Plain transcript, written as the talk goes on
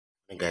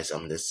And guys,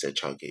 this is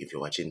Chowke. If you're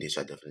watching this,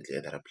 I definitely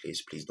at that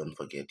place. Please don't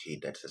forget to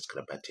hit that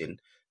subscribe button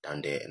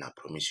down there, and I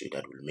promise you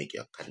that will make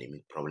your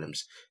academic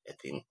problems a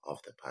thing of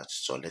the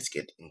past. So let's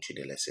get into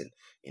the lesson.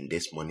 In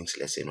this morning's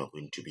lesson, we're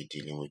going to be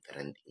dealing with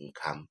rent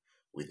income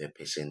with a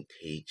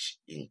percentage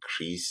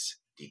increase,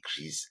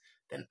 decrease.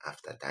 Then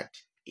after that,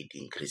 it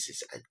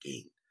increases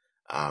again.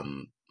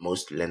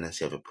 Most learners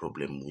have a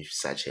problem with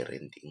such a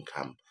rent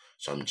income,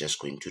 so I'm just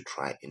going to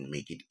try and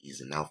make it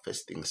easy. Now,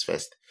 first things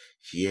first,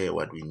 here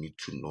what we need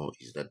to know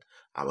is that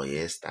our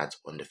year starts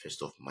on the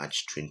 1st of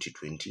March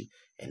 2020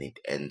 and it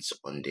ends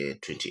on the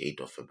 28th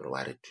of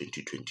February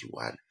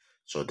 2021.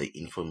 So the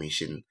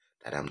information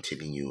that I'm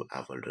telling you,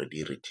 I've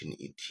already written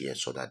it here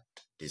so that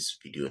this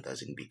video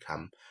doesn't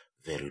become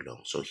very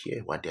long. So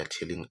here what they're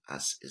telling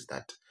us is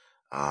that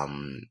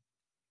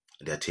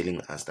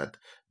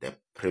the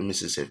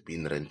premises have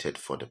been rented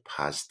for the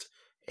past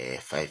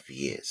 5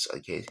 years.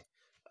 Okay,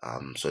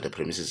 so the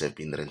premises have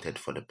been rented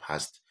for the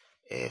past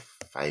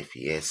 5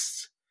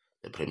 years.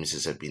 The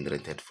premises have been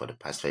rented for the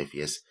past 5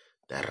 years.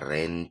 The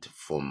rent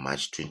for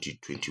March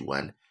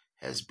 2021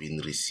 has been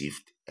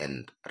received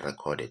and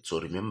recorded. So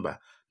remember,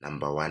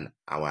 number one,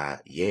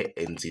 our year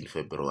ends in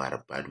February,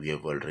 but we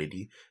have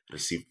already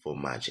received for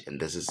March, and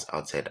this is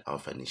outside our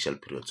financial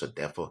period. So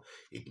therefore,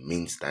 it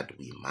means that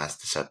we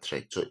must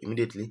subtract. So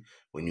immediately,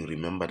 when you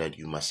remember that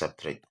you must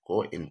subtract,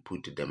 go and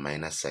put the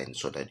minus sign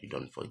so that you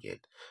don't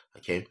forget.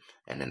 Okay,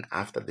 and then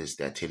after this,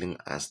 they're telling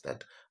us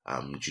that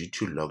due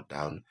to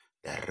lockdown,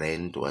 the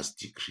rent was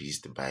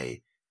decreased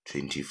by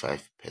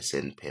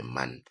 25% per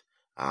month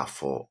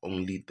for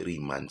only 3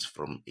 months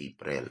from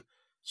April.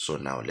 So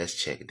now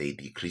let's check. They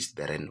decreased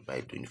the rent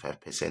by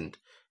 25%, and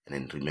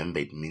then remember,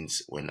 it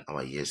means when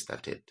our year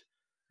started,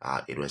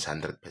 it was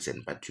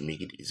 100%. But to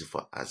make it easy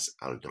for us,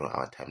 I'll draw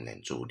our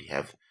timeline. So we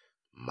have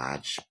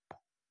March,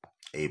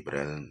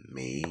 April,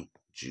 May,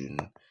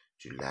 June,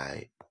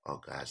 July,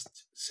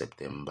 August,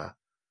 September,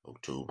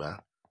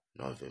 October,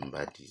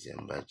 November,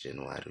 December,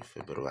 January,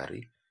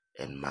 February,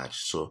 and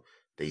March. So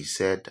they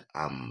said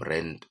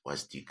rent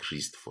was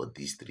decreased for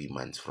these 3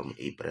 months from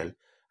April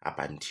up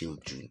until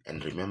June.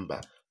 And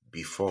remember,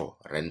 before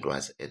rent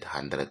was at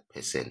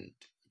 100%.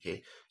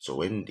 Okay, so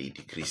when they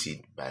decrease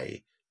it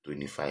by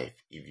 25,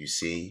 if you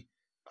say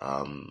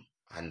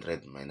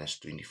 100 minus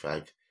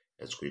 25,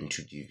 that's going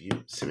to give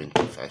you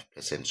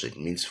 75%. So it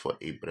means for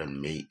April,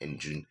 May, and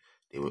June,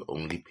 they were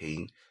only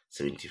paying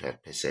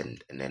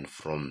 75%. And then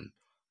from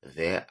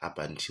there up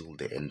until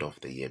the end of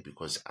the year,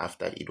 because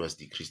after it was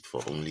decreased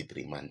for only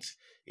 3 months,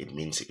 it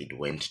means it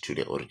went to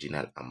the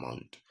original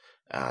amount.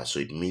 So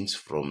it means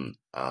from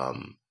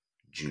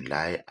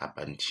July up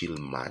until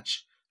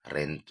March,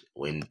 rent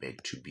went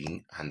back to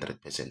being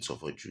 100%. So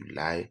for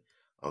July,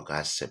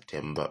 August,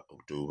 September,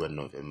 October,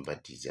 November,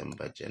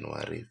 December,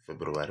 January,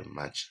 February,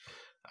 March,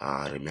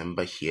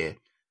 remember here,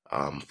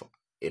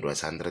 it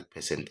was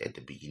 100% at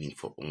the beginning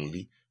for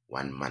only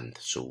 1 month.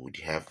 So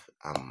we'd have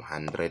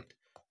 100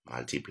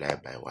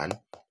 multiplied by 1,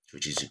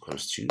 which is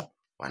equals to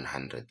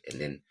 100, and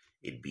then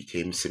it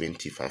became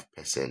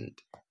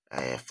 75%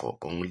 for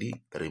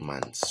only 3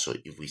 months. So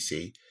if we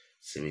say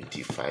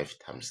 75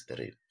 times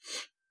 3,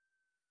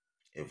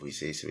 if we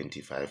say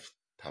 75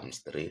 times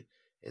 3,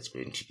 it's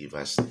going to give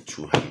us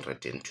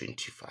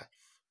 225.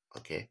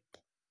 Okay,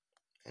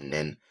 and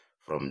then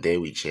from there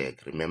we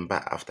check. Remember,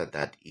 after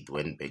that it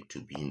went back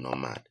to being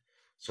normal,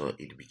 so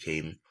it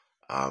became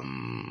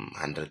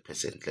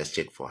 100%. Let's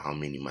check for how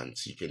many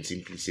months. You can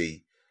simply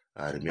say,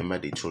 remember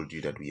they told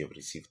you that we have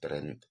received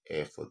rent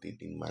for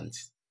 13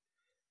 months,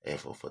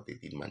 for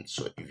 13 months.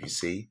 So if you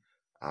say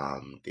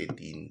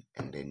 13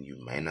 and then you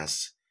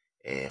minus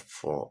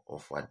 4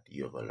 of what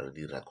you have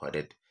already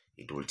recorded,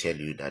 it will tell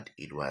you that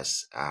it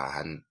was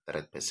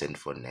 100%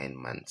 for 9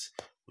 months,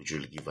 which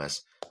will give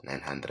us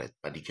 900.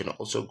 But you can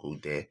also go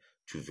there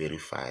to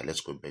verify.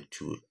 Let's go back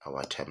to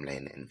our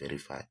timeline and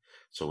verify.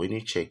 So when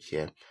you check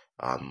here,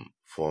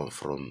 from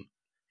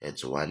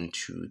it's 1,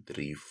 2,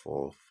 3,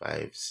 4,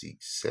 5,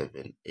 6,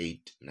 7,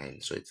 8,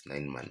 9. So it's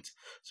 9 months.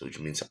 So which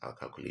means our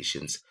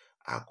calculations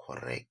are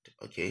correct.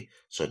 Okay,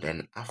 so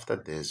then after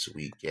this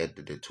we get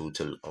the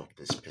total of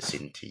these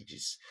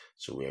percentages.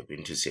 So we are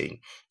going to say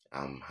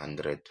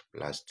 100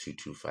 plus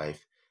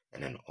 225,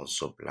 and then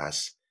also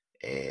plus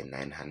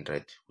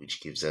 900, which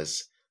gives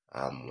us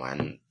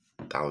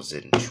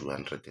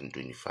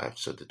 1225.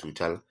 So the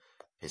total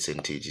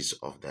percentages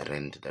of the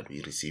rent that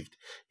we received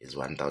is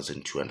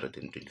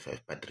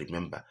 1225. But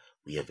remember,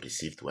 we have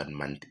received 1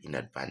 month in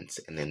advance,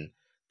 and then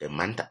the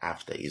month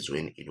after is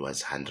when it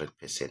was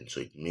 100%.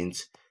 So it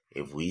means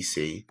if we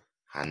say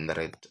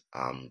 100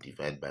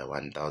 divided by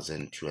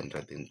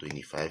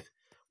 1225,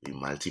 we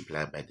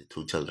multiply by the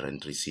total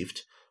rent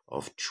received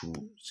of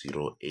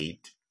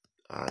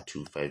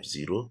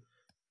 208,250,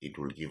 it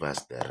will give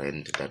us the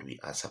rent that we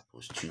are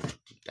supposed to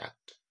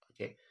deduct.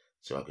 Okay,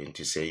 so I'm going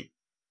to say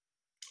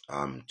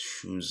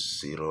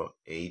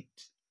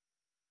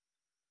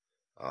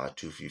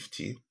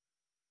 208,250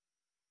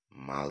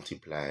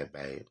 multiply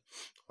by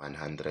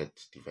 100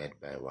 divided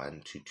by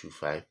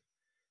 1225,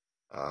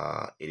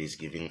 it is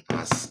giving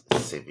us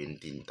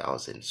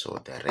 17,000.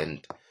 So the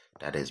rent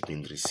that has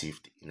been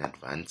received in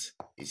advance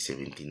is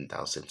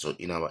 17,000. So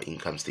in our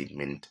income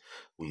statement,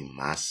 we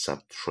must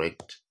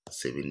subtract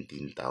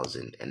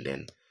 17,000, and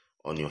then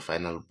on your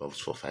final box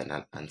for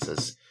final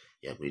answers,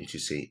 you are going to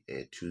say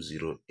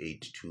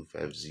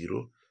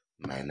 208250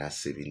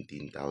 minus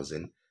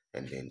 17,000,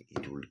 and then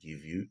it will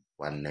give you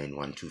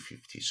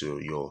 191,250. So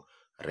your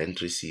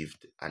rent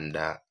received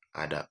under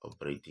other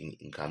operating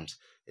incomes,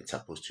 it's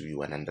supposed to be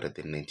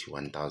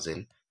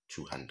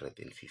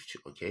 191,250.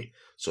 Okay,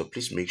 so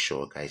please make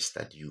sure, guys,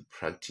 that you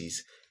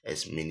practice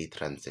as many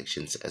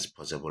transactions as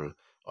possible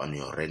on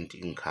your rent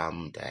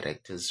income,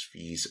 directors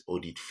fees,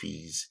 audit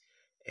fees,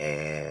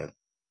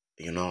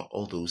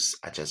 all those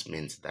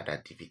adjustments that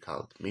are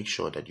difficult. Make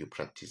sure that you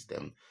practice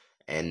them.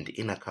 And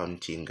in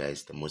accounting,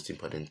 guys, the most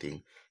important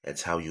thing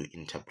is how you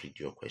interpret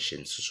your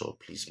questions. So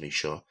please make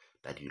sure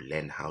that you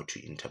learn how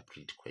to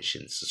interpret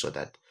questions so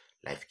that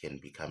life can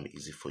become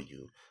easy for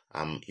you.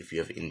 If you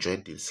have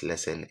enjoyed this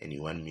lesson and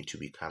you want me to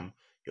become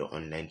your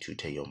online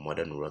tutor, you're more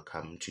than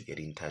welcome to get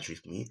in touch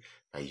with me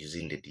by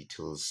using the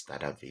details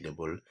that are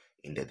available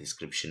in the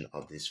description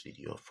of this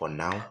video. For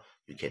now,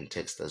 you can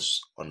text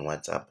us on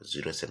WhatsApp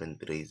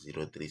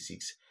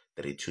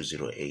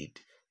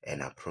 0730363208,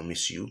 and I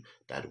promise you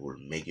that will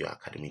make your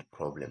academic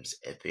problems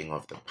a thing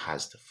of the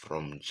past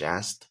from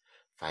just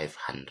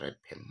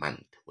 500 per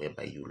month,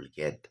 whereby you will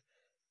get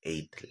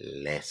 8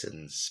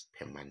 lessons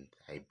per month.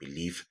 I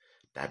believe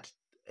that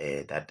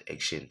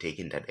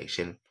taking that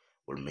action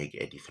will make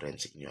a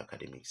difference in your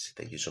academics.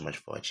 Thank you so much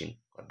for watching.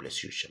 God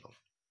bless you. Shalom.